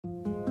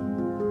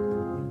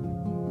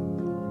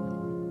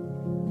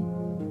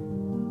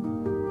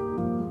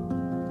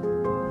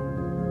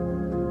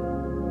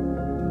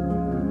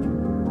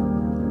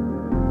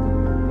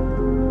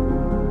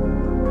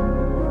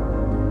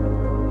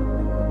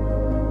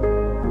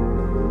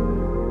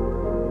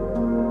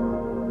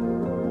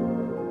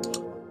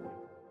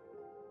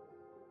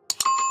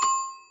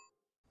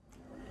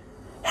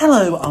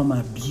Hello, all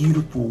my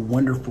beautiful,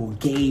 wonderful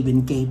Gabe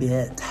and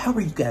Gabette. How are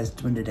you guys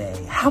doing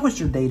today? How was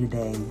your day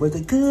today? Was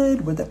it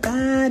good? Was it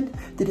bad?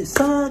 Did it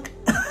suck?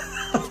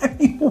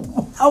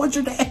 How was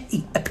your day?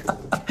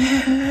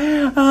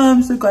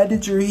 I'm so glad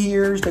that you're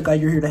here. So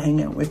glad you're here to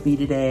hang out with me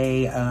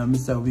today.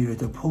 So you have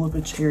to pull up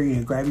a chair,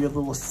 grab your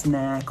little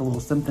snack, a little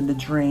something to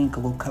drink, a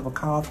little cup of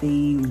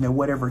coffee,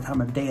 whatever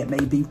time of day it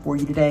may be for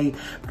you today.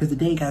 Because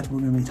today, guys, we're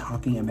going to be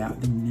talking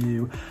about the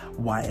new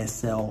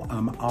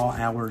YSL All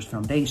Hours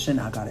Foundation.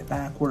 I got it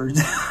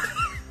backwards.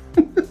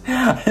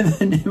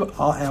 The new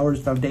All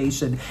Hours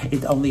Foundation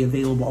is only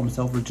available on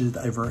Selfridges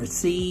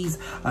overseas.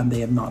 They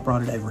have not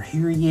brought it over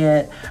here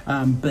yet,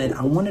 but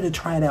I wanted to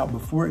try it out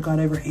before it got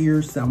over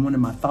here, so I wanted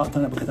my thoughts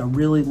on it because I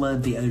really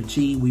love the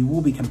OG. We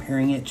will be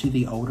comparing it to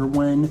the older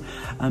one.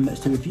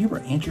 So if you were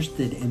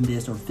interested in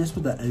this, or if this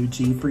was the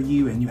OG for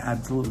you and you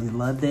absolutely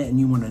loved it and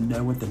you want to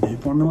know what the new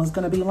formula is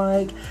going to be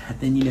like,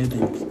 then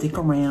then stick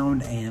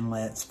around and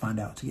let's find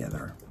out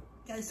together.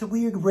 Guys, so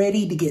we're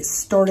ready to get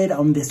started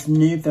on this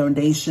new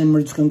foundation.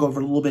 We're just going to go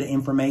over a little bit of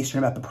information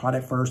about the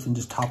product first and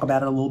just talk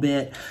about it a little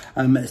bit.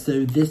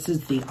 So this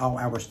is the All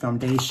Hours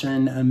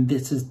Foundation.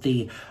 This is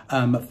the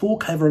full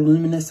cover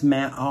Luminous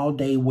Matte All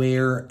Day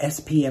Wear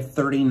SPF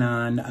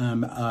 39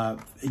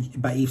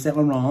 by Yves Saint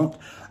Laurent.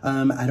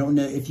 I don't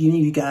know if any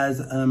of you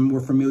guys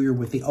were familiar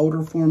with the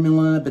older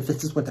formula, but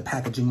this is what the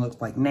packaging looks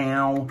like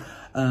now.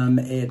 On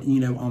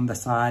the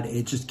side,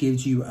 it just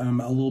gives you a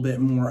little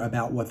bit more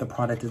about what the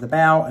product is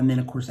about. And then,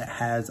 of course, it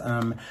has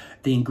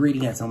the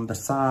ingredients on the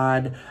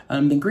side. The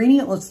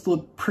ingredient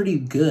look pretty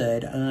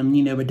good.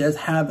 It does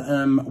have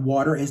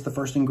water is the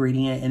first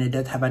ingredient, and it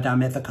does have a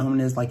dimethicone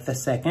as like the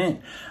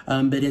second.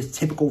 But it's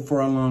typical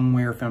for a long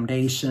wear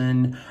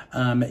foundation.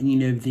 I'm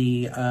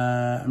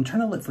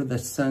trying to look for the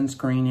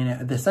sunscreen in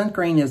it. The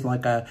sunscreen is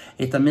like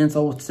it's a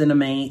menthol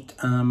cinnamate,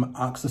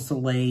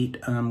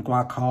 oxasolate,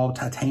 glycol,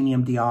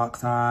 titanium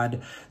dioxide.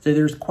 So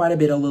there's quite a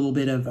little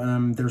bit of,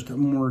 there's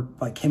more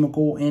like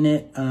chemical in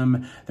it.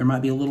 There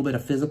might be a little bit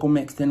of physical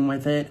mixed in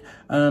with it.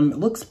 It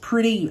looks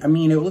pretty, it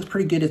looks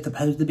pretty good. It's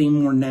supposed to be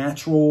more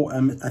natural.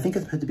 I think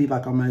it's supposed to be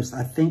like almost,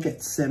 I think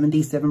it's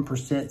 77%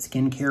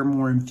 skincare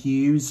more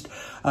infused,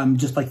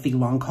 just like the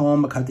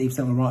Lancome, because Yves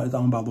Saint Laurent is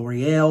owned by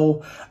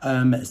L'Oreal.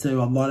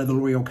 So a lot of the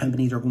L'Oreal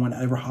companies are going to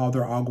overhaul.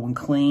 They're all going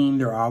clean.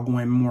 They're all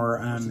going more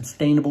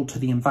sustainable to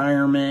the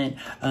environment.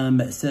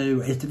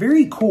 So it's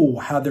very cool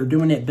how they're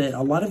doing it, but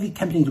a lot of these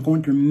companies are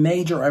going through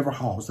major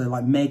overhauls. So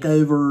like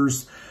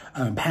makeovers,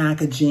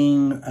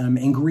 packaging,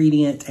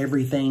 ingredients,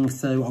 everything.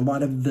 So a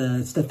lot of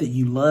the stuff that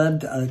you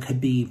loved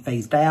could be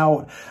phased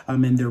out,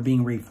 and they're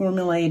being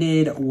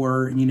reformulated,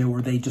 or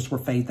or they just were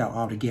phased out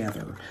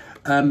altogether.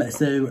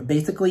 So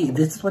basically,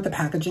 this is what the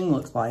packaging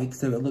looks like.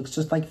 So it looks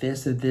just like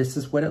this. So this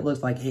is what it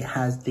looks like. It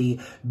has the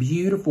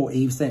beautiful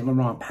Yves Saint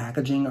Laurent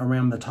packaging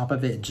around the top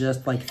of it,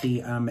 just like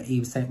the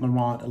Yves Saint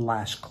Laurent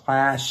Lash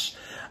Clash.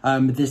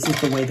 This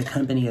is the way the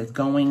company is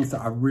going. So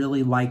I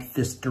really like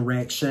this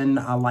direction.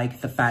 I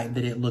like the fact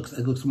that it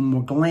looks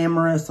more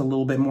glamorous, a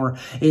little bit more.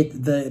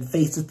 The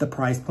face is the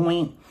price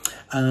point.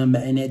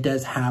 And it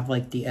does have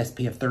like the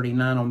SPF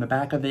 39 on the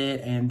back of it,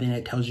 and then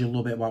it tells you a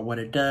little bit about what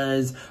it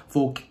does.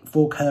 Full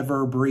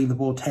cover,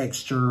 breathable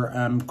texture,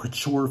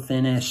 couture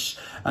finish,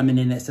 and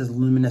then it says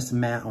Luminous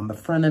Matte on the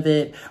front of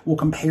it. We'll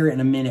compare it in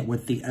a minute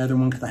with the other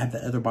one because I have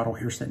the other bottle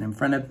here sitting in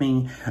front of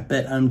me.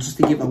 But just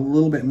to give a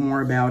little bit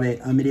more about it,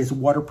 it is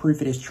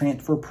waterproof, it is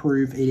transfer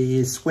proof, it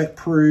is sweat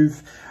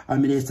proof.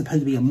 It is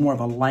supposed to be more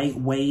of a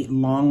lightweight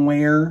long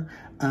wear.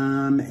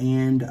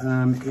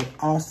 It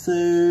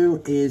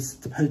also is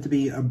supposed to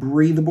be a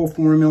breathable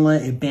formula.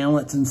 It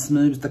balances and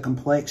smooths the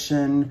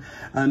complexion.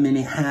 And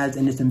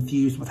it's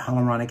infused with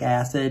hyaluronic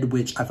acid,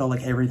 which I feel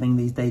like everything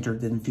these days are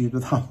infused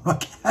with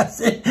hyaluronic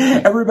acid.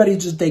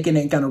 Everybody's just taking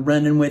it and kind of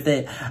running with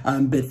it.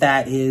 But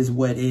that is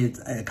what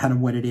it's kind of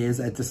what it is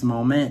at this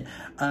moment.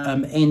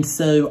 And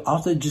so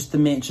also just to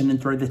mention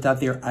and throw this out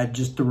there,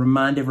 just to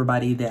remind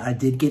everybody that I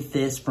did get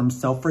this from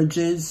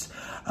Selfridges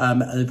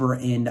over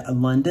in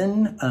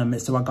London.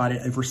 So I got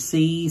it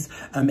overseas.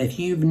 If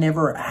you've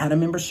never had a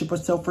membership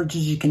with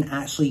Selfridges, you can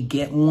actually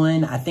get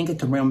one. I think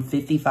it's around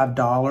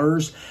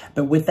 $55,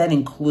 but with that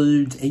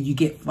includes, you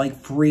get like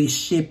free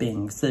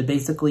shipping. So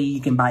basically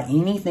you can buy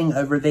anything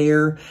over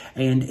there,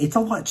 and it's a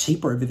lot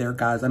cheaper over there,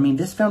 guys.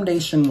 This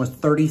foundation was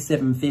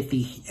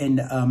 $37.50 and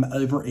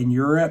over in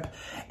Europe.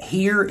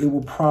 Here it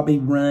will probably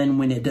run,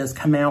 when it does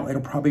come out,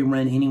 it'll probably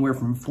run anywhere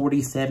from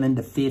 $47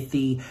 to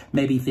 $50,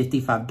 maybe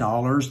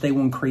 $55. They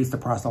will increase the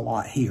price a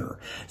lot here.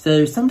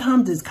 So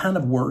sometimes it's kind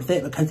of worth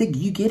it because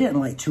you get it in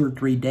like 2 or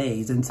 3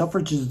 days, and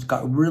Selfridges has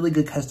got really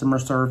good customer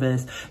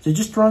service. So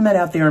just throwing that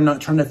out there. I'm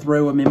not trying to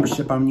throw a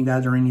membership on you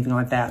guys or anything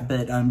like that,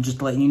 but just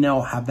to let you know,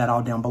 I'll have that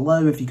all down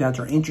below. If you guys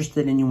are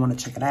interested and you want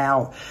to check it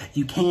out,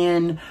 you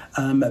can.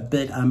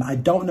 I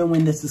don't know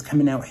when this is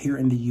coming out here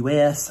in the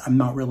US. I'm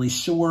not really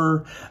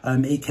sure.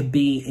 It could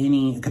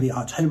be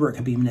October, it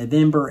could be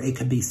November, it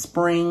could be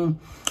spring.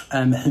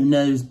 Who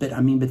knows? But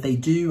they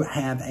do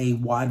have a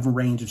wide variety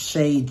range of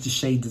shades. The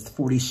shades is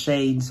 40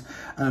 shades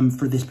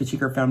for this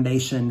particular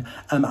foundation.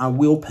 I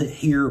will put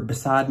here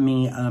beside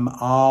me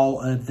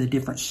all of the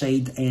different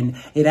shades, and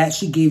it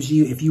actually gives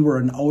you, if you were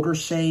an older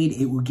shade,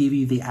 it will give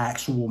you the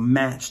actual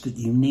match that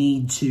you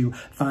need to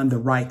find the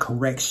right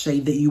correct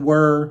shade that you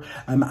were.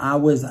 I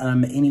was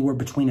anywhere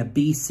between a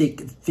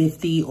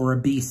B50 or a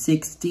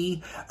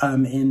B60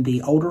 in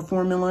the older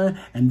formula,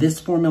 and this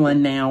formula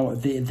now,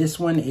 this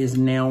one is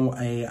now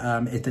a,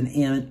 it's an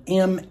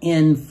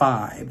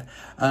MN5.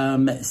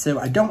 So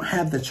I don't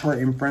have the chart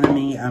in front of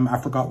me. I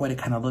forgot what it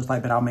kind of looks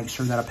like, but I'll make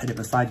sure that I put it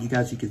beside you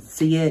guys so you can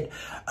see it.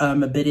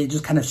 But it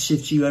just kind of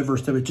shifts you over.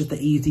 So it's just an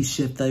easy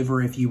shift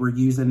over. If you were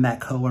using that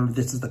color,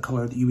 this is the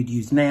color that you would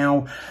use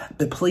now.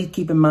 But please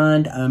keep in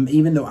mind,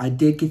 even though I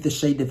did get the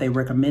shade that they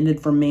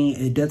recommended for me,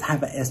 it does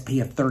have an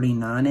SPF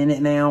 39 in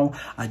it now.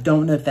 I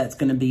don't know if that's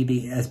going to be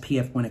the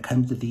SPF when it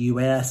comes to the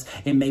US.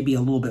 It may be a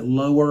little bit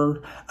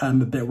lower,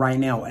 but right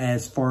now,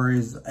 as far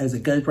as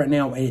it goes right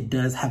now, it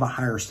does have a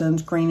higher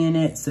sunscreen in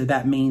it. So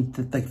that means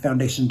that the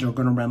foundations are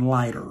going to run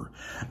lighter.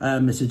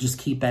 So just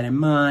keep that in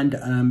mind.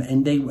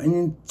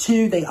 And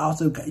two, they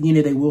also, you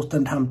know, they will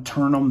sometimes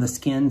turn on the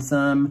skin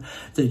some.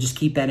 So just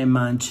keep that in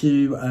mind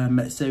too.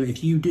 So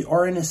if you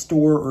are in a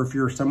store, or if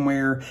you're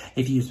somewhere,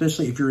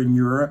 especially if you're in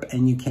Europe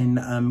and you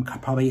can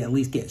probably at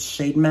least get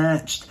shade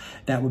matched,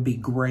 that would be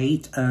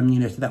great. You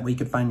know, so that way you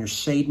can find your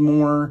shade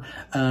more.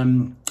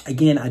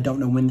 Again, I don't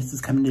know when this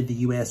is coming to the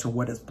US or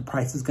what the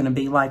price is going to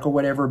be like or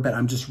whatever, but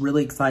I'm just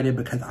really excited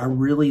because I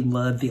really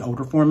love the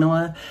older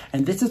formula.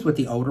 And this is what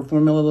the older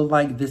formula looked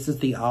like. This is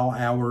the all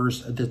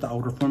hours, the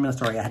older formula.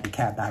 Sorry, I had the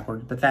cap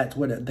backwards, but that's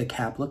what the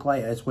cap looked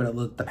like. That's what it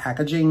looked, the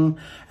packaging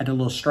had a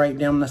little stripe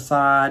down the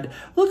side.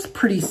 Looks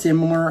pretty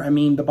similar. I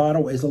mean, the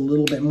bottle is a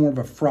little bit more of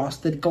a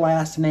frosted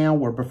glass now,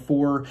 where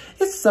before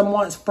it's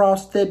somewhat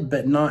frosted,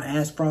 but not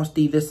as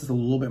frosty. This is a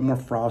little bit more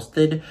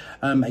frosted.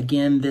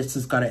 Again, this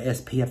has got a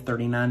SPF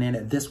 39 in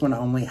it. This one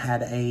only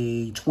had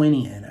a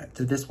 20 in it.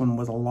 So this one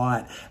was a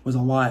lot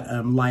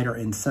lighter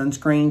in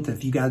sunscreen. So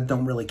if you guys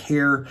don't really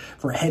care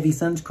for heavy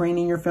sunscreen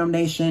in your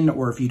foundation,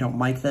 or if you don't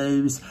like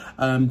those,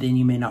 then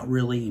you may not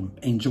really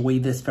enjoy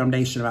this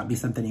foundation. It might be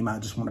something you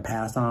might just want to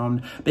pass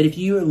on. But if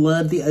you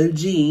love the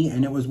OG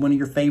and it was one of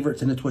your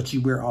favorites and it's what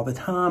you wear all the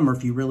time, or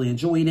if you really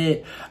enjoyed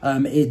it,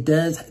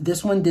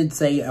 this one did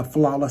say a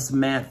flawless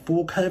matte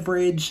full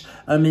coverage,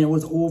 and it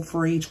was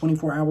oil-free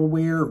 24-hour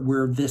wear,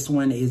 where this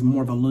one is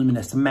more of a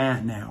luminous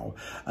matte now.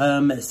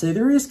 So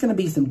there is going to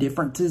be some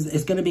differences.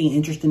 It's going to be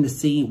interesting to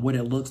see what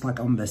it looks like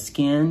on the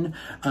skin.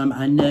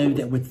 I know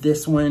that with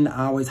this one,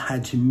 I always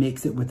had to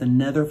mix it with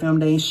another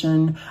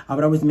foundation. I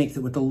would always mix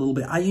it with a little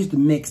bit. I used to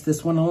mix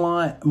this one a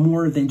lot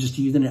more than just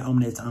using it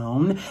on its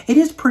own. It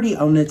is pretty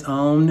on its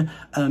own.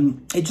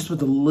 It just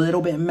was a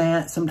little bit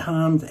matte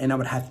sometimes, and I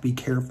would have to be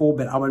careful,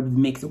 but I would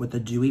mix it with a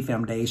dewy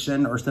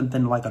foundation or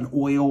something like an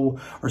oil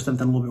or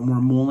something a little bit more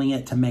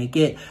emollient to make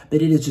it.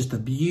 But it is just a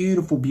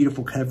beautiful,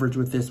 beautiful coverage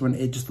with this one.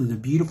 It just was a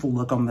beautiful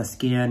look on the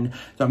skin.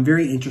 So I'm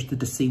very interested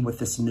to see what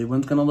this new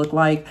one's going to look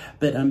like.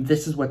 But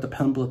this is what the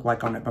pump looked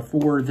like on it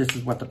before. This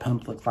is what the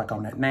pump looks like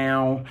on it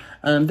now.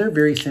 They're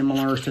very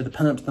similar, so the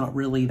pump's not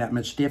really that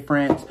much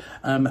different.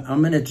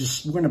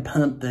 we're gonna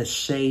pump the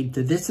shade.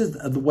 So this is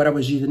what I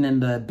was using in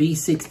the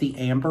B60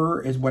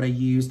 Amber, is what I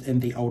used in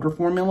the older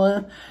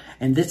formula.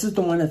 And this is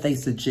the one that they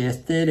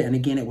suggested. And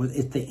again,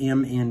 it's the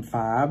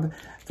MN5.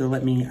 So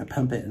let me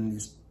pump it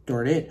and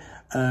start it.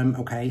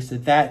 Okay, so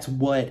that's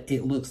what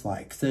it looks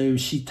like. So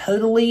she's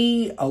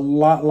totally a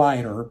lot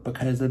lighter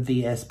because of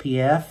the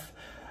SPF.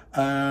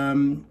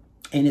 And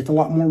it's a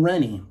lot more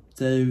runny.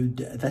 So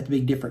that's a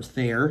big difference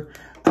there.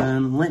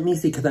 Let me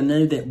see, because I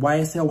know that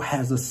YSL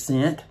has a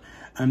scent.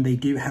 They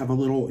do have a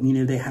little, you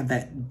know, they have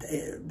that,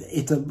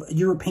 it's a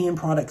European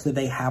product, so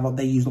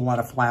they use a lot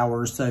of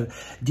flowers. So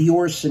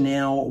Dior,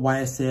 Chanel,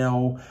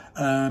 YSL,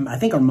 I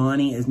think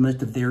Armani is,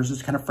 most of theirs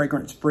is kind of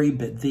fragrance free,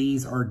 but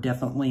these are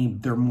definitely,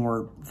 they're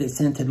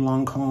scented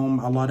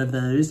Lancome, a lot of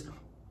those.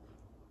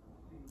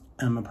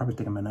 I'm probably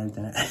sticking my nose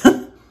in it.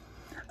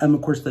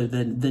 Of course, the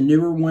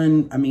newer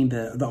one, I mean,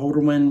 the older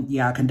one,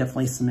 yeah, I can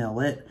definitely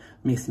smell it.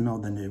 Let me smell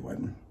the new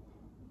one.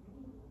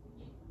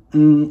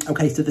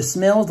 Okay, so the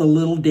smell is a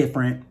little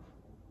different.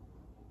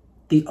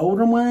 The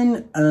older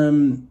one,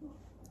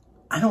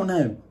 I don't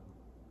know.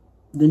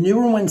 The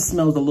newer one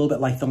smells a little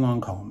bit like the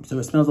Lancome. So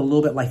it smells a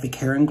little bit like the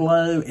Care and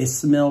Glow. It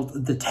smells,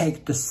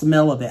 the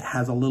smell of it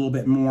has a little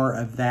bit more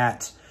of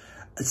that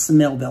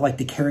smell that like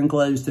the Care and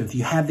Glow. So if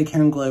you have the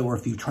Care and Glow, or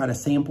if you try to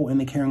sample in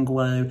the Care and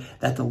Glow,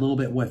 that's a little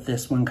bit what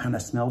this one kind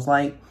of smells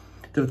like.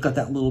 So it's got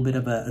that little bit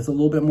of it's a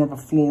little bit more of a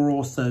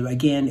floral. So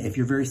again, if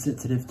you're very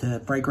sensitive to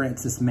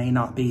fragrance, this may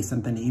not be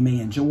something that you may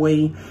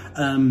enjoy.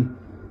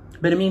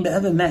 But I mean, but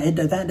other than that,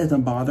 that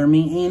doesn't bother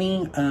me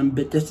any.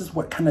 But this is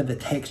what kind of the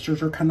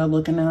textures are kind of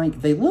looking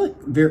like. They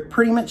look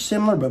pretty much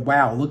similar, but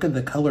wow, look at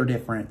the color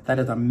difference. That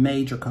is a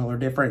major color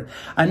difference.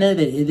 I know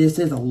that this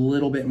is a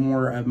little bit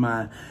more of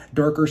my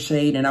darker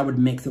shade, and I would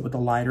mix it with a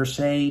lighter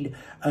shade.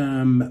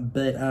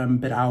 But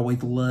I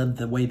always loved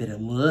the way that it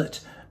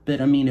looked.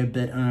 But I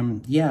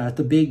mean, yeah, that's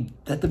a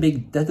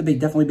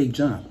definitely big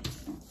jump.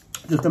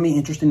 So it's gonna be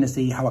interesting to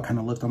see how it kind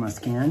of looks on my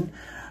skin.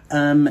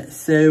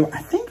 So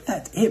I think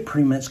that's it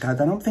pretty much, guys.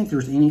 I don't think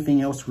there's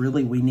anything else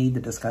really we need to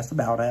discuss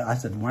about it. I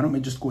said, why don't we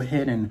just go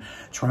ahead and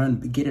try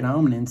and get it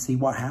on and see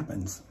what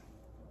happens.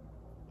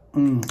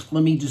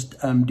 Let me just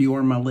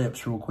deodor my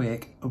lips real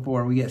quick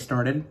before we get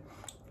started.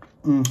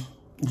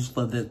 Just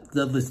love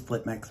this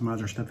Flip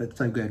Maximizer stuff. It's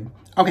so good.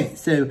 Okay,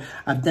 so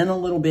I've done a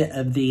little bit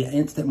of the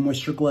Instant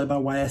Moisture Glow by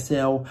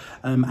YSL.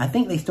 I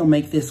think they still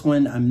make this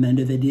one. I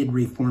know they did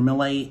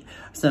reformulate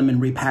some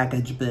and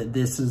repackage, but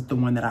this is the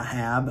one that I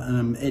have.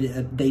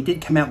 They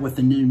did come out with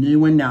the new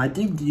one. Now, I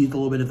did use a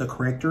little bit of the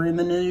corrector in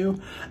the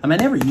new. I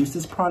never used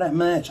this product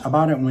much. I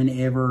bought it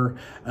whenever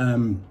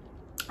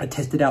I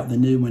tested out the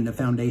new one, the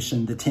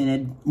foundation, the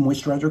tinted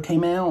moisturizer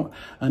came out.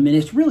 And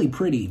it's really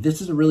pretty.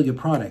 This is a really good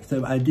product.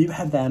 So I do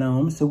have that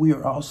on. So we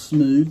are all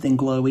smooth and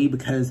glowy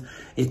because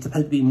it's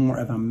supposed to be more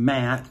of a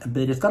matte,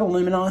 but it's got a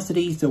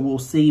luminosity, so we'll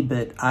see.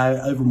 But I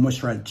over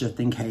moisturize just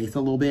in case a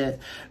little bit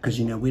because,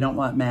 you know, we don't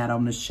like matte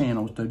on this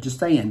channel. So just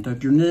saying, so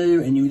if you're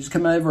new and you just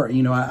come over,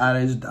 you know,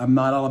 I'm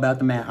not all about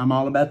the matte. I'm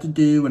all about the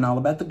dew and all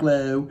about the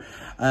glow.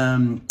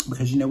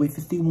 Because, you know, we're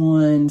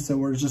 51, so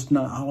we're just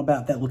not all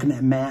about that looking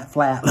at matte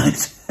flat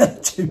looks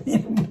too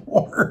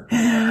anymore.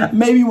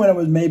 Maybe when I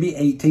was maybe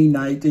 18,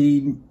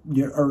 19,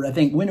 or I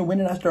think, when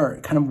did I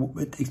start kind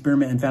of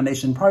experimenting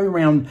foundation? Probably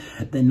around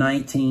the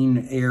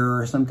 19 era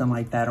or something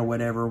like that or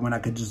whatever, when I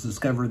could just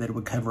discover that it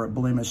would cover up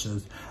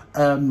blemishes.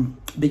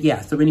 But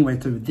yeah, so anyway,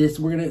 so this,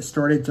 we're going to get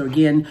started. So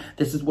again,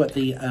 this is what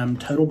the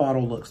total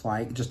bottle looks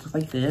like. It just looks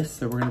like this.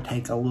 So we're going to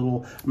take a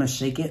little, I'm going to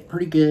shake it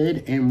pretty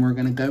good, and we're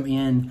going to go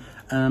in.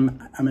 I'm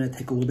going to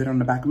take a little bit on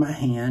the back of my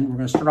hand. We're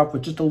going to start off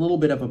with just a little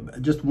bit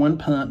of just one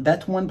pump.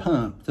 That's one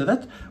pump. So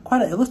that's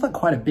it looks like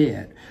quite a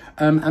bit.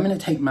 I'm going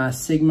to take my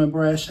Sigma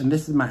brush, and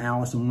this is my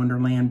Alice in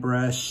Wonderland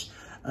brush.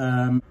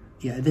 Yeah,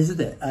 this is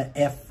the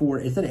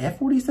F4, is it an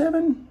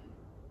F47?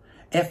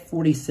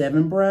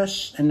 F47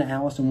 brush in the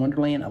Alice in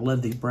Wonderland. I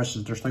love these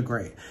brushes. They're so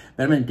great.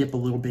 But I'm going to dip a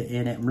little bit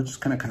in it, and we're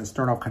just going to kind of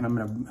start off I'm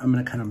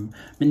going to kind of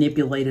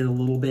manipulate it a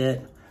little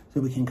bit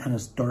so we can kind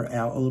of start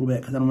out a little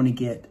bit, because I don't want to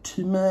get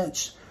too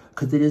much,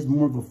 because it is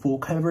more of a full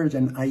coverage,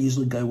 and I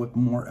usually go with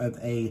more of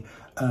a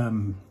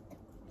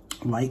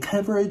light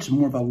coverage,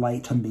 more of a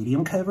light to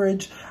medium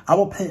coverage. I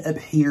will put up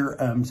here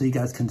so you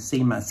guys can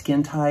see my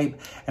skin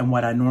type and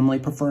what I normally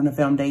prefer in a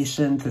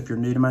foundation. So if you're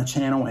new to my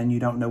channel and you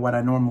don't know what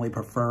I normally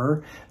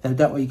prefer,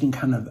 that way you can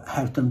kind of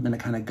have something to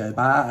kind of go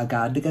by, a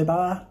guide to go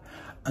by.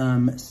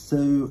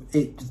 So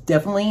it's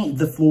definitely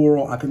the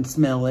floral, I can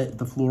smell it,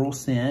 the floral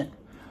scent.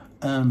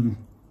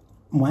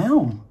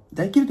 Wow,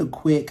 that gives a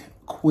quick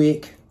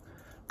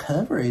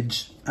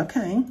coverage.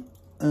 Okay,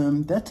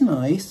 that's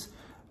nice.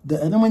 The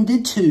other one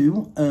did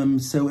too,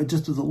 so it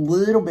just was a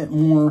little bit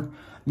more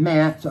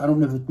matte. So I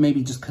don't know if it's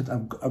maybe just because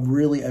I've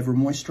really over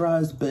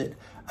moisturized, but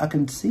I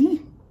can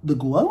see the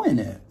glow in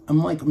it. I'm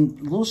a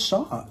little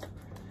shocked.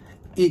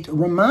 It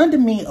reminded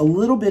me a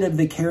little bit of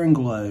the Karen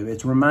Glow.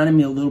 It's reminding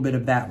me a little bit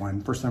of that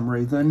one for some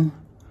reason.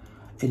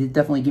 It did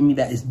definitely give me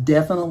that. It's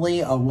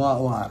definitely a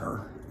lot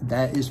lighter.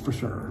 That is for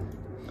sure.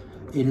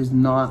 It is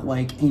not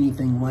like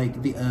anything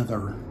like the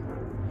other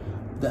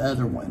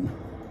one.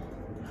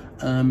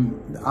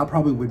 I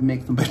probably would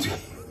make them together.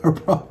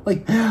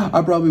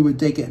 I probably would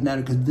take it now,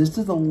 because this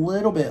is a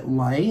little bit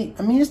light.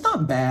 I mean, it's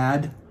not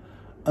bad.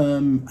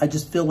 I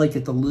just feel like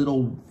it's a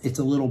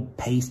little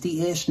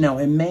pasty-ish. Now,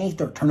 it may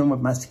start turning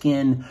with my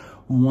skin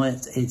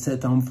once it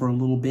sets on for a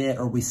little bit,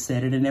 or we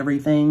set it and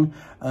everything,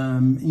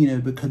 you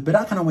know, but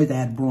I can always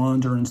add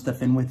bronzer and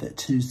stuff in with it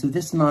too. So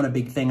this is not a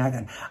big thing.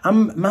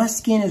 My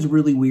skin is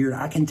really weird.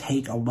 I can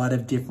take a lot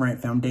of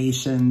different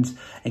foundations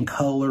and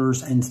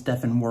colors and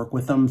stuff and work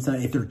with them. So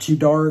if they're too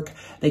dark,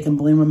 they can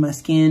blend with my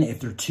skin.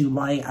 If they're too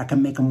light, I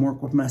can make them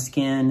work with my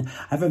skin.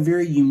 I have a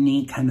very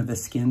unique kind of a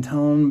skin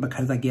tone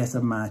because I guess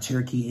of my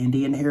Cherokee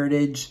Indian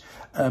heritage.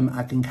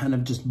 I can kind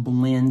of just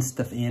blend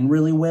stuff in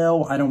really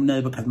well. I don't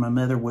know, because my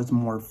mother was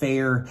more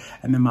fair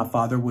and then my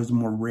father was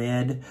more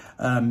red,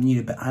 you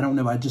know, but I don't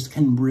know. I just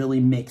can really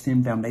mix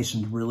in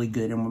foundations really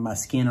good and with my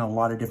skin in a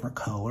lot of different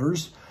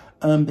colors.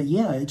 But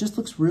yeah, it just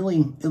looks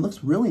really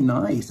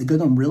nice. It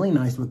goes on really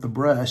nice with the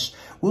brush.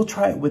 We'll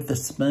try it with the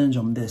sponge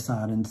on this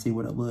side and see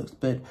what it looks.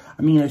 But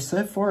I mean,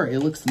 so far it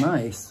looks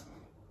nice.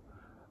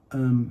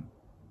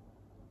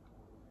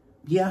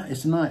 Yeah,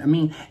 it's not, I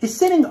mean, it's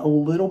sitting a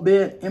little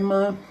bit in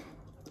my,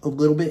 a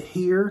little bit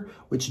here,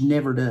 which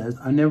never does.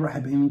 I never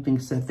have anything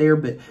set there,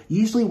 but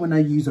usually when I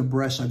use a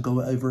brush, I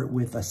go over it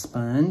with a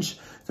sponge.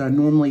 So I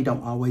normally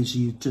don't always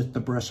use just the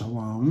brush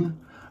alone.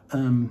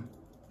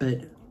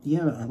 But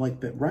yeah,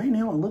 but right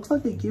now it looks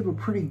like they give a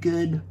pretty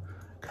good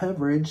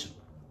coverage.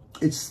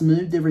 It's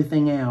smoothed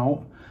everything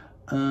out.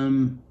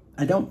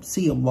 I don't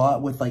see a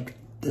lot with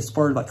as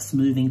far as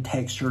smoothing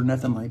texture,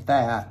 nothing like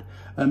that.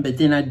 But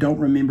then I don't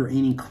remember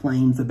any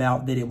claims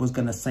about that it was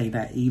gonna say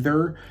that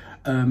either.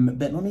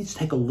 But let me just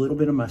take a little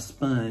bit of my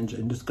sponge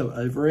and just go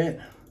over it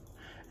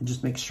and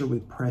just make sure we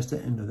press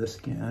it into the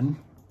skin.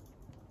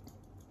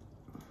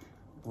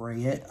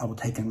 spray it. I will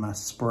take in my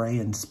spray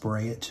and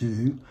spray it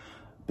too.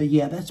 But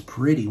yeah, that's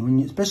pretty.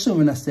 Especially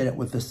when I set it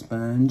with the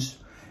sponge,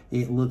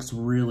 it looks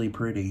really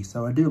pretty.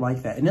 So I do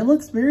like that. And it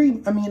looks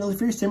very, I mean, it looks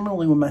very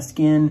similarly with my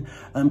skin.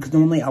 Because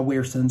normally I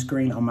wear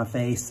sunscreen on my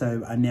face,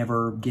 so I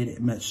never get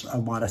a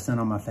lot of sun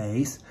on my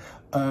face.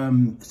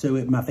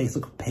 So my face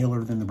looks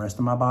paler than the rest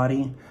of my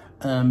body.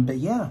 But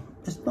yeah,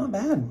 it's not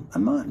bad.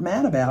 I'm not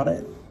mad about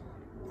it.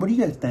 What do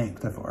you guys think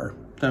so far?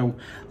 So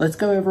let's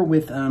go over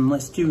with, let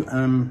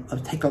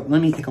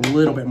me take a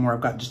little bit more.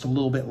 I've got just a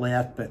little bit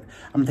left, but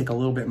I'm gonna take a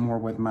little bit more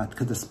with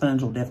because the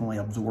sponge will definitely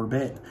absorb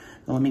it.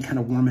 So let me kind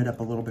of warm it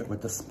up a little bit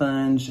with the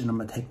sponge, and I'm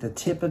gonna take the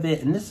tip of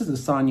it. And this is a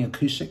Sonia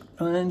Kushik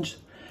sponge.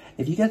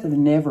 If you guys have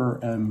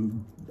never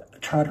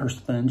tried her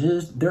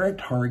sponges, they're at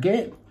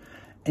Target,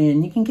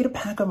 and you can get a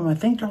pack of them. I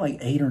think they're like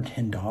 $8 or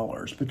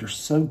 $10, but they're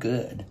so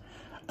good.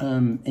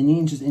 And you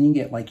can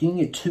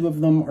get 2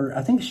 of them, or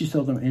I think she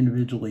sells them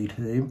individually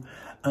too.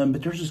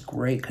 But they're just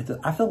great because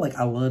I feel like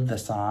I love the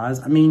size.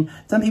 I mean,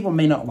 some people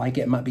may not like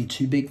it. It might be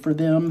too big for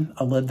them.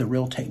 I love the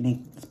Real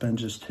Technique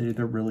sponges too.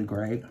 They're really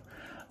great.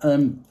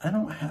 I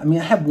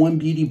have one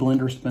Beauty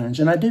Blender sponge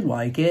and I do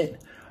like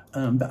it.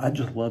 But I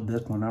just love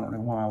this one. I don't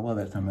know why I love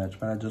it so much,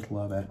 but I just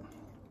love it.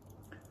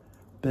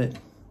 But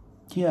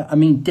yeah, I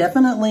mean,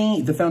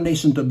 definitely the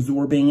foundation's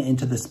absorbing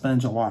into the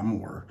sponge a lot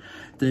more.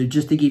 So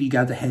just to give you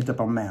guys a heads up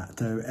on that.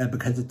 So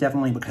because of the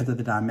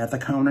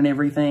dimethicone and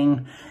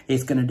everything,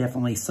 it's going to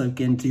definitely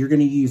soak in. So you're going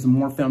to use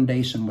more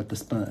foundation with the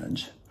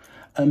sponge.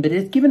 But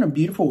it's giving a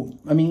beautiful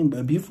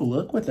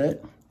look with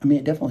it. I mean,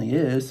 it definitely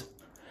is.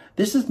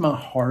 This is my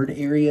hard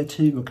area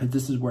too, because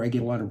this is where I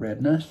get a lot of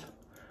redness.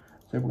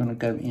 So we're going to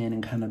go in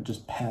and kind of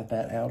just pat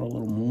that out a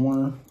little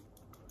more.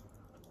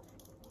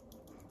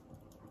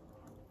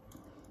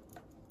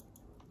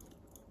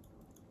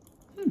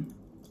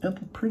 That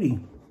looks pretty.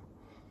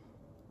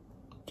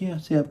 Yeah,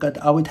 see, I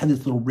always had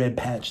this little red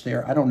patch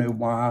there. I don't know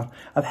why.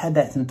 I've had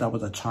that since I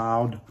was a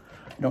child.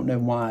 I don't know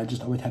why. I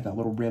just always have that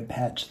little red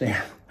patch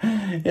there.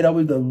 It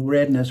always, the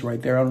redness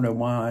right there. I don't know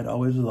why. It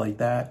always was like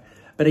that.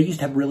 But I used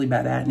to have really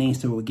bad acne,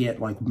 so it would get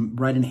like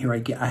right in here.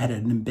 I had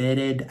an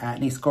embedded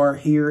acne scar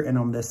here and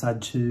on this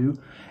side too.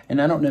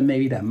 And I don't know,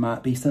 maybe that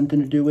might be something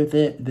to do with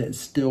it. That's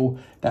still,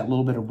 that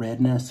little bit of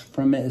redness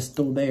from it is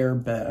still there,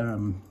 but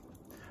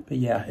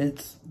yeah,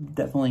 it's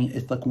definitely,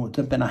 it's like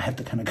something I have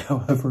to kind of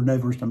go over and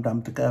over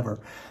sometimes to cover.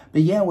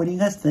 But yeah, what do you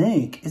guys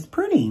think? It's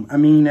pretty. I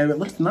mean, it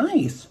looks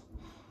nice.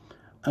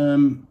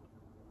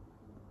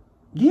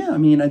 Yeah, I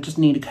mean, I just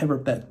need to cover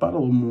up that spot a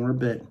little more,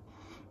 but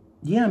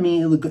yeah, I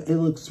mean, it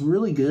looks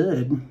really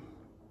good.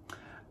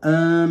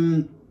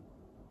 Definitely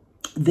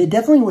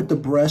with the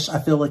brush, I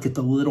feel like it's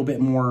a little bit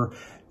more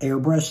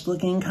airbrush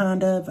looking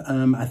kind of.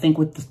 I think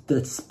with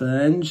the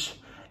sponge,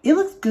 it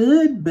looks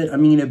good, but I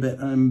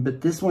mean,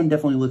 but this one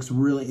definitely looks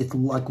really, it's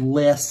like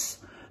less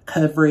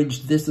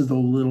coverage. This is a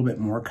little bit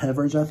more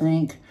coverage, I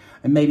think.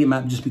 And maybe it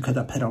might just because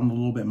I put on a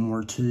little bit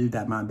more too.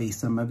 That might be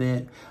some of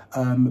it.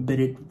 But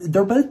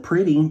they're both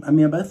pretty. I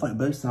mean, I both like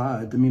both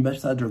sides. I mean, both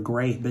sides are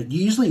great. But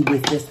usually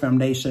with this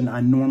foundation,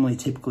 I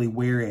typically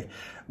wear it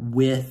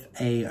with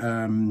a,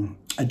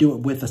 I do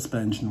it with a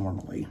sponge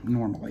normally.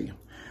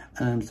 So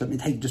let me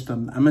take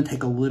I'm going to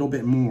take a little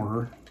bit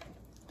more.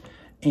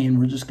 And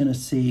we're just going to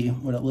see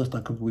what it looks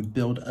like if we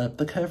build up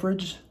the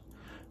coverage.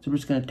 So we're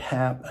just going to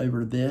tap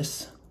over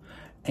this.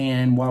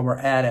 And while we're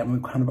at it,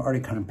 we've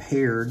already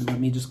paired, let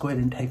me just go ahead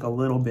and take a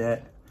little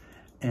bit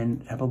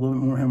and have a little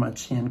bit more on my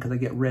chin because I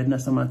get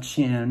redness on my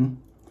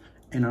chin.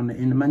 And on the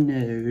end of my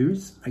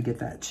nose, I get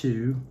that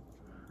too.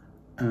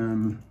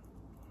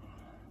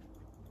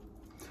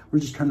 We're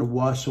just trying to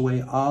wash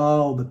away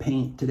all the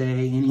paint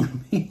today.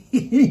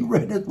 Any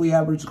redness we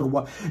have, we're just gonna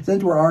wash.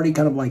 Since we're already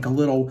kind of like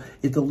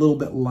it's a little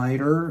bit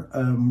lighter,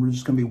 we're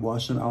just gonna be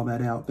washing all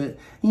that out. But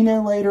you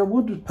know, later,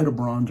 we'll just put a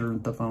bronzer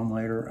and stuff on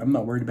later. I'm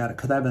not worried about it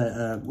because I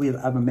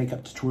have a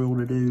makeup tutorial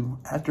to do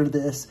after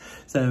this.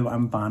 So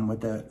I'm fine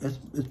with it.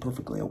 It's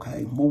perfectly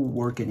okay. We'll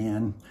work it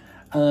in.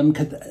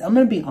 Because I'm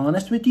going to be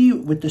honest with you,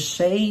 with the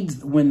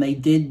shades, when they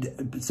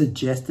did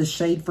suggest the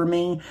shade for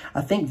me,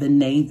 I think the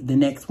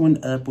next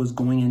one up was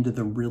going into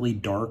the really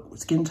dark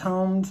skin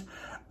tones.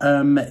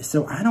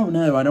 So I don't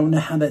know. I don't know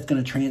how that's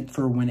going to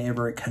transfer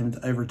whenever it comes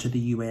over to the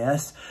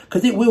US,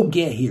 because it will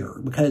get here,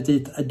 because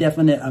it's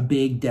a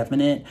big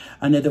definite.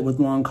 I know that with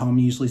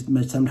Lancome, usually,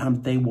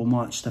 sometimes they will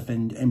launch stuff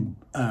in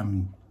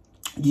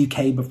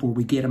UK before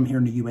we get them here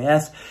in the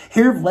US.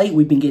 Here of late,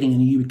 we've been getting in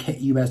the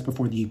US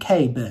before the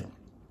UK, but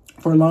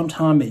for a long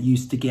time, it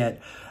used to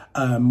get,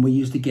 we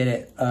used to get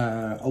it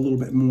a little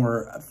bit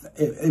more,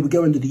 it would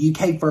go into the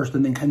UK first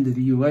and then come to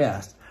the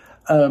US.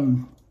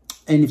 And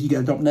if you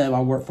guys don't know,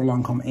 I work for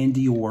Lancome and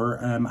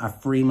Dior. I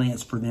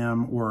freelance for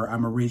them, or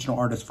I'm a regional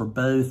artist for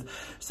both.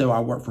 So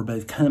I work for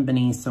both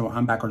companies, so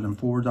I'm backwards and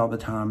forwards all the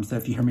time. So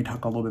if you hear me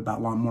talk a little bit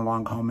about more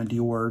Lancome and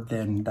Dior,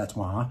 then that's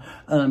why,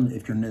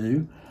 if you're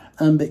new.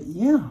 But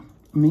yeah,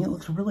 I mean, it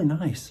looks really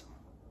nice.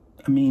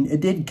 I mean,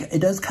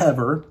 it does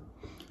cover.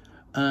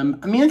 I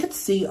mean, I could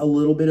see a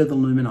little bit of the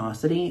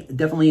luminosity.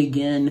 Definitely,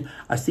 again,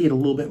 I see it a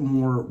little bit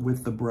more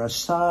with the brush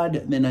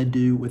side than I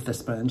do with the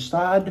sponge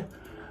side.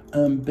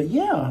 But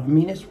yeah, I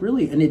mean, it's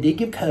really, and it did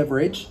give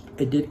coverage.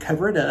 It did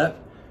cover it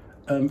up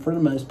for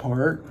the most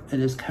part. It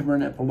is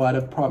covering up a lot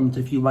of problems.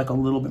 If you like a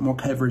little bit more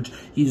coverage,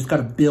 you just got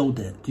to build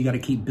it. You got to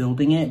keep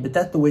building it. But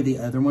that's the way the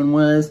other one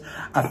was.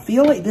 I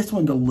feel like this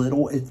one's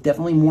it's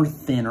definitely more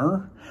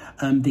thinner.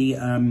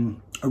 The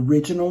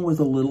original was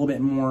a little bit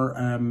more,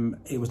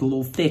 it was a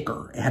little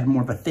thicker. It had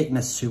more of a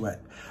thickness to it.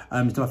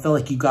 So I feel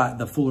like you got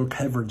the fuller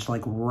coverage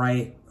like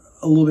right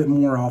a little bit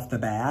more off the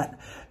bat.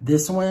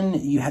 This one,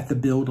 you have to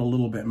build a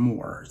little bit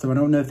more. So I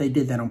don't know if they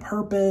did that on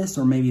purpose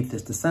or maybe if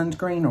it's the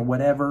sunscreen or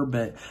whatever,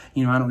 but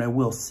you know, I don't know,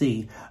 we'll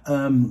see.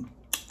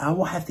 I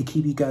will have to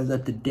keep you guys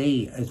up to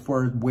date as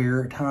far as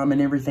wear time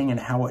and everything and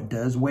how it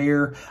does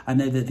wear. I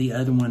know that the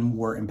other one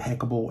wore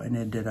impeccable and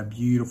it did a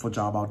beautiful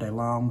job all day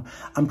long.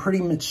 I'm pretty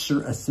much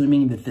sure,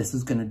 assuming that this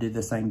is going to do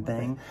the same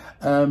thing.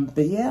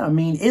 But yeah, I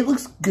mean, it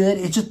looks good.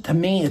 It's just, to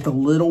me, it's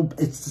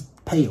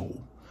just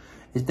pale.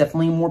 It's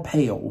definitely more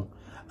pale.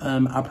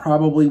 I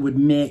probably would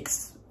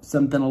mix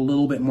something a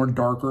little bit more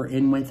darker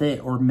in with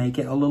it or make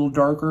it a little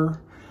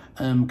darker.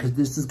 Because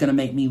this is going to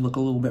make me look a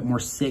little bit more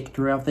sick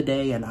throughout the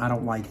day, and I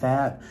don't like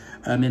that.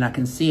 And I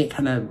can see it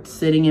kind of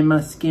sitting in my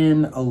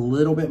skin a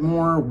little bit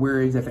more,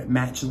 whereas if it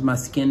matches my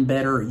skin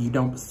better, you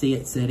don't see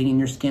it sitting in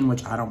your skin,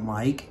 which I don't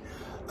like.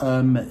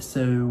 It's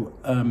going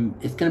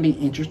to be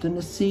interesting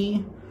to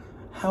see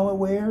how it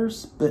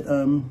wears, but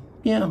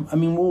yeah, I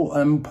mean,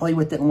 we'll play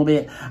with it a little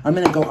bit. I'm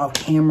going to go off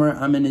camera.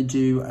 I'm going to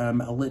do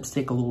a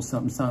lipstick, a little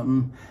something,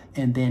 something,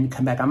 and then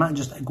come back. I might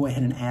just go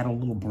ahead and add a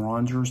little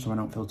bronzer so I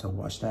don't feel so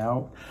washed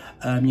out.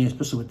 You know,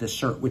 especially with this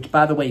shirt, which,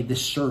 by the way, this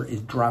shirt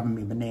is driving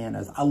me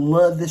bananas. I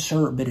love this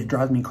shirt, but it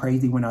drives me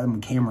crazy when I'm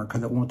on camera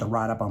because it wants to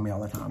ride up on me all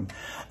the time.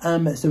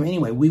 So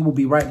anyway, we will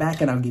be right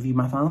back, and I'll give you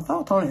my final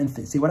thoughts on it and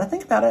see what I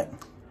think about it.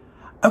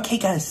 Okay,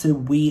 guys, so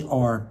we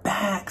are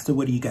back. So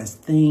what do you guys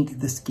think?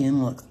 The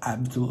skin looks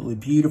absolutely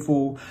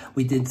beautiful.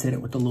 We did set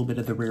it with a little bit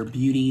of the Rare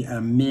Beauty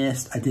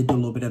mist. I did do a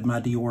little bit of my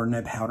Dior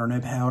No Powder,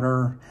 No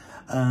Powder.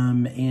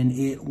 And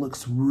it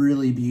looks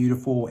really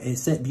beautiful. It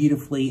set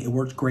beautifully. It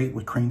worked great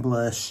with cream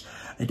blush.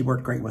 It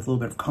worked great with a little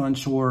bit of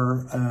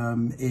contour.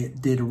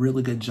 It did a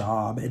really good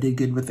job. It did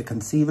good with the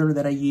concealer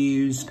that I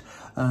used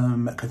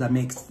because I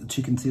mixed the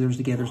two concealers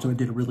together, so it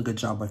did a really good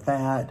job with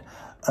that.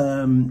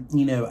 You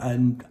know,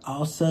 and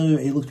also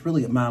it looked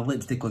really good. My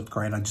lipstick looked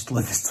great. I just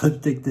love this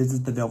lipstick. This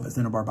is the Velvet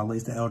Cinnabar by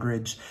Lisa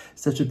Eldridge.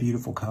 Such a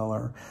beautiful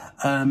color.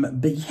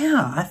 But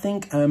yeah, I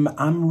think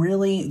I'm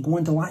really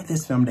going to like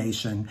this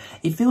foundation.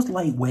 It feels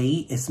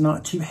lightweight. It's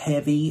not too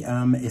heavy.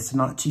 It's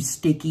not too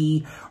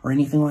sticky or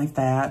anything like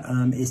that.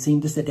 It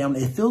seemed to sit down.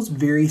 It feels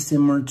very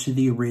similar to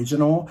the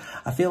original.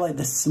 I feel like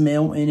the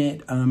smell in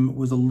it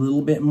was a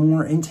little bit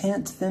more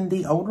intense than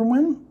the older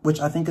one, which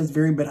I think is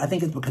but I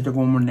think it's because they're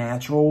going more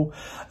natural.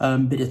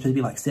 But it's supposed to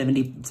be like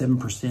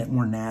 77%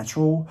 more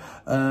natural.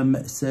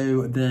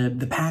 So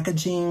the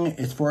packaging,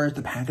 as far as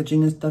the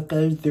packaging and stuff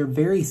goes, they're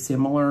very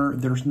similar.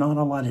 There's not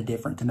a lot of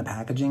difference in the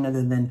packaging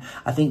other than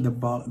I think the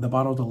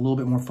bottle's a little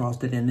bit more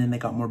frosted and then they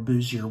got more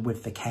bougier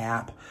with the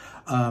cap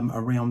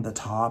around the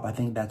top. I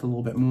think that's a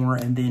little bit more.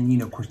 And then, you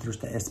know, of course, there's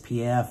the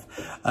SPF.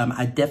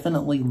 I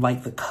definitely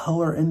like the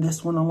color in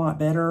this one a lot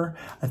better.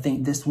 I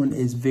think this one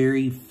is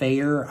very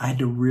fair. I had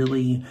to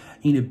really,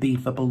 you know,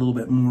 beef up a little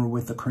bit more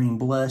with the cream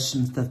blush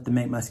and stuff to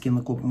make my skin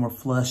look a little bit more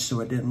flush so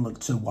it didn't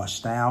look so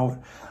washed out.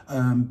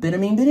 But I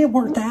mean, but it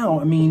worked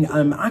out. I mean,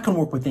 I can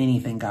work with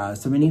anything,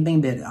 guys. So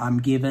anything that I'm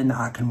given,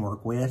 I can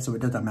work with, so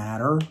it doesn't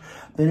matter.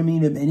 But I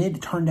mean, and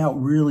it turned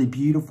out really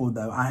beautiful,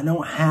 though. I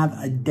don't have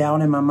a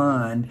doubt in my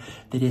mind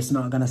that it's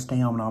not going to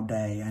stay on all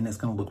day and it's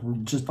going to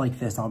look just like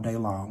this all day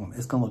long.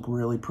 It's going to look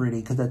really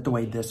pretty because that's the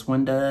way this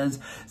one does.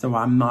 So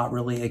I'm not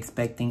really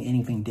expecting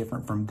anything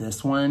different from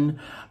this one.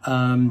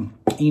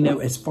 You know,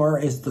 as far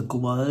as the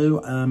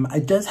glow,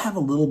 it does have a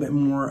little bit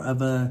more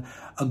of a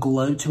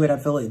glow to it. I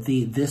feel like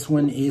this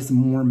one is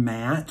more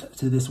matte.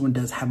 So this one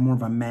does have more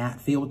of a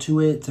matte feel to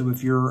it. So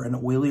if you're an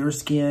oilier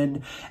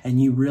skin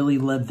and you really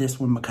love this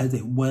one because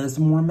it was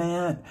more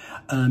matte,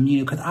 you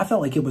know, because I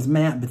felt like it was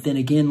matte, but then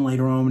again,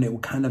 later on, it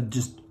would kind of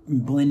just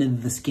blend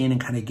into the skin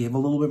and kind of give a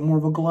little bit more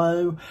of a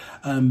glow.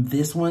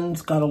 This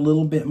one's got a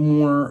little bit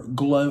more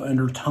glow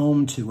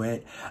undertone to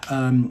it.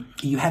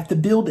 You have to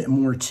build it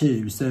more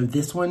too. So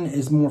this one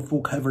is more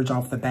full coverage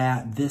off the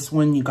bat. This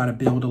one, you got to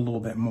build a little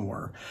bit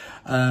more.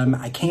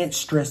 I can't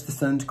stress the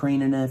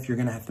sunscreen enough. You're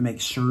going to have to make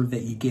sure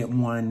that you get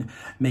one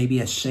maybe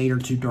a shade or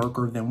two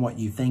darker than what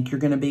you think you're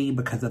going to be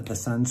because of the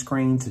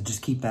sunscreen. So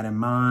just keep that in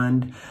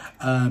mind.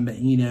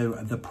 You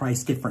know, the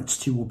price difference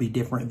too will be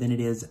different than it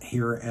is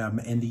here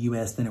in the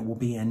US than it will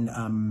be in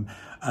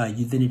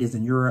than it is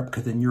in Europe,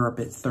 because in Europe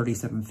it's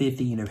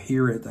 $37.50. You know,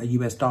 here it's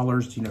US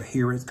dollars. You know,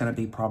 here it's going to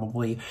be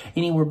probably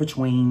anywhere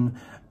between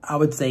I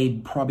would say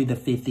probably the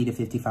 $50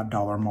 to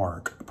 $55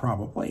 mark,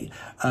 probably.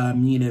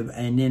 You know,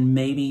 and then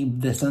maybe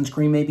the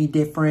sunscreen may be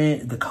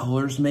different. The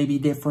colors may be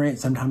different.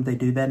 Sometimes they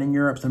do that in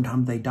Europe.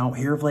 Sometimes they don't.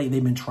 Here of late,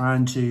 they've been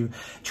trying to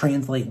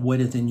translate what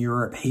is in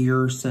Europe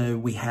here, so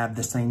we have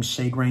the same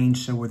shade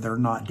range, so they're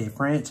not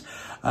different.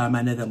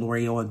 I know that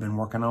L'Oreal has been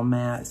working on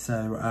that, so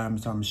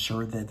I'm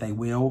sure that they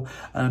will.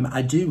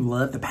 I do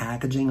love the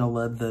packaging. I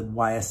love the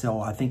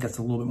YSL. I think it's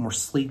a little bit more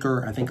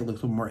sleeker. I think it looks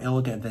a little more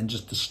elegant than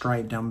just the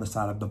stripe down the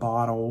side of the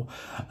bottle.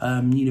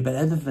 You know, but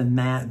other than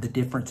that, the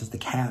difference is the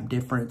cap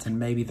difference and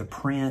maybe the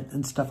print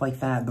and stuff like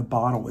that. The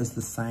bottle is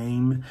the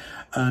same.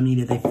 You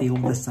know, they feel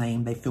the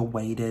same. They feel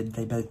weighted.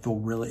 They both feel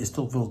really, it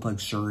still feels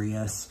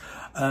luxurious.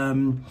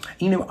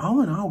 You know,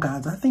 all in all,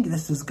 guys, I think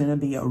this is going to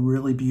be a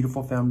really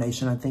beautiful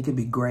foundation. I think it'd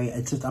be great.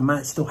 It's just, I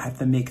might still have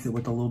to mix it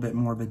with a little bit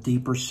more of a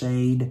deeper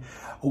shade,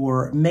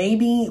 or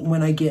maybe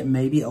when I get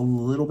maybe a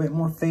little bit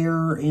more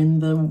fair in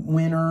the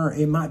winter,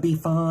 it might be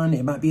fun.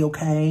 It might be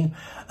okay.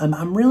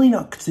 I'm really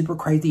not super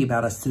crazy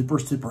about a super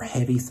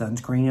heavy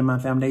sunscreen in my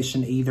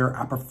foundation either.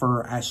 I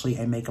prefer actually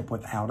a makeup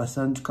without a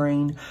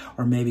sunscreen,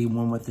 or maybe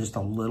one with just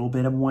a little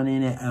bit of one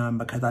in it,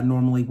 because I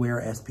normally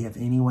wear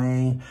SPF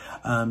anyway.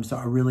 So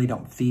I really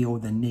don't feel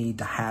the need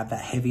to have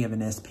that heavy of an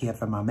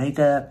SPF in my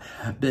makeup.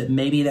 But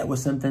maybe that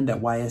was something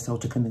that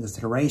YSL took into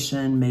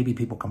consideration. Maybe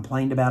people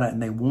complained about it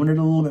and they wanted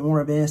a little bit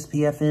more of an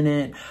SPF in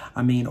it.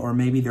 I mean, or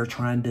maybe they're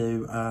trying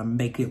to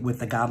make it with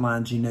the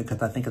guidelines, you know,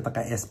 because I think it's like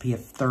a SPF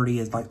 30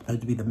 is like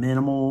supposed to be the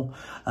minimal,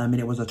 and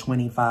it was a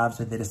 25,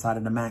 so they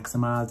decided to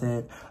maximize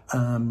it.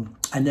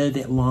 I know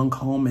that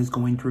Lancome is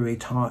going through a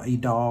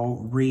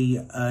Idol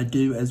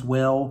redo as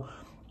well.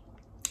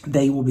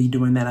 They will be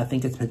doing that. I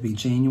think it's supposed to be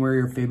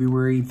January or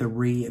February. They're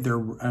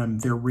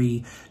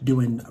redoing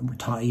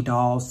Ta'i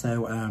Doll.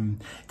 So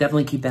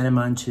definitely keep that in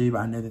mind too.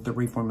 I know that they're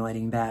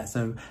reformulating that.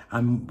 So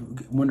I'm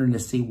wondering to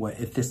see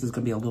if this is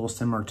going to be a little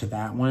similar to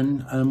that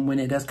one when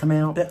it does come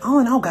out. But all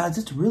in all, guys,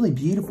 it's really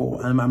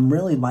beautiful. I'm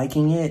really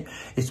liking it.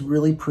 It's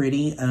really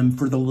pretty.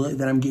 For the look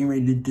that I'm getting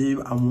ready to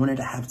do, I wanted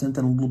to have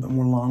something a little bit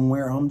more long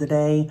wear on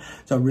today.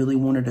 So I really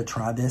wanted to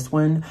try this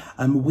one.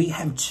 We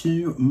have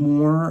 2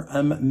 more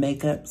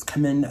makeups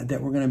coming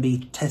that we're going to be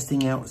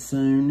testing out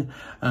soon.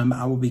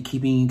 I will be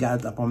keeping you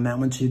guys up on that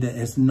one too, that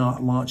is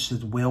not launched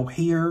as well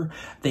here.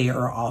 They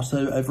are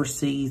also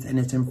overseas and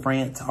it's in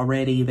France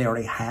already. They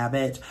already have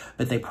it,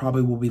 but they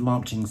probably will be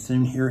launching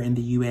soon here in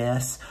the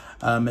US.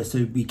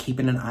 So be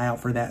keeping an eye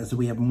out for that as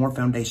we have more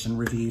foundation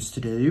reviews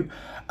to do.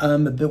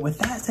 But with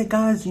that said,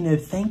 guys, you know,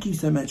 thank you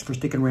so much for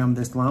sticking around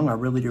this long. I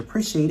really do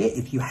appreciate it.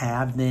 If you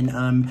have, then,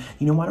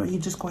 you know, why don't you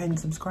just go ahead and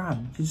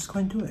subscribe? You just go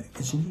ahead and do it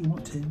because you know you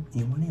want to.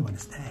 You want to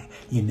stay.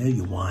 You know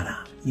you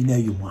wanna. You know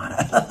you wanna.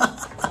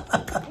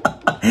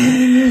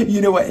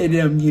 You know what,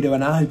 and, you know,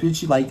 and I hope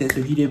that you liked this.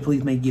 If you did,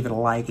 please give it a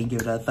like and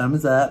give it a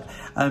thumbs up.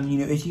 You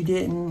know, if you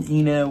didn't,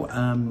 you know,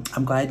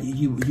 I'm glad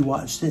you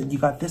watched it. You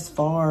got this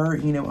far.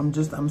 You know,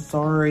 I'm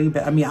sorry,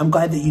 but I mean, I'm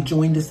glad that you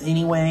joined us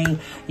anyway.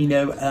 You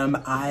know,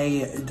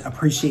 I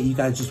appreciate you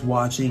guys just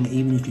watching,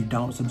 even if you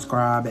don't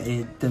subscribe.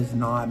 It does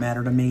not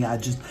matter to me. I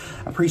just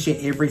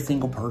appreciate every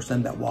single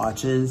person that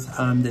watches,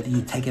 that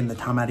you've taken the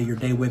time out of your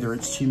day, whether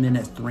it's 2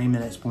 minutes, 3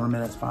 minutes, 4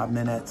 minutes, 5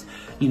 minutes,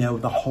 you know,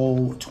 the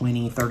whole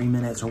 20, 30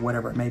 minutes or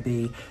whatever it may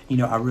be. You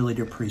know, I really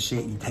do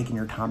appreciate you taking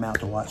your time out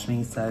to watch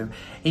me. So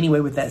anyway,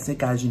 with that said,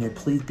 guys, you know,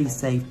 please be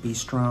safe, be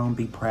strong,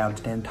 be proud,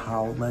 stand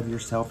tall, love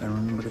yourself, and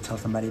remember to tell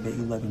somebody that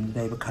you love them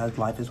today, because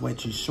life is way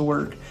too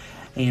short.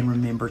 And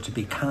remember to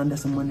be kind to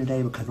someone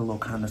today, because a little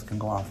kindness can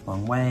go off a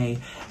long way.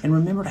 And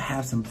remember to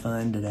have some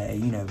fun today.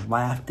 You know,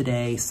 laugh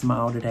today,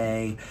 smile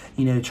today.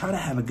 You know, try to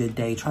have a good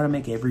day. Try to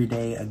make every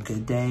day a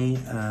good day,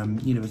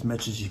 you know, as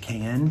much as you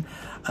can.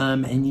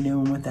 And, you know,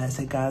 and with that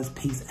said, guys,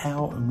 peace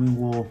out. And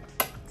we will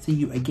see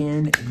you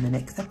again in the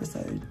next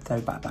episode. So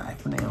bye-bye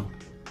for now.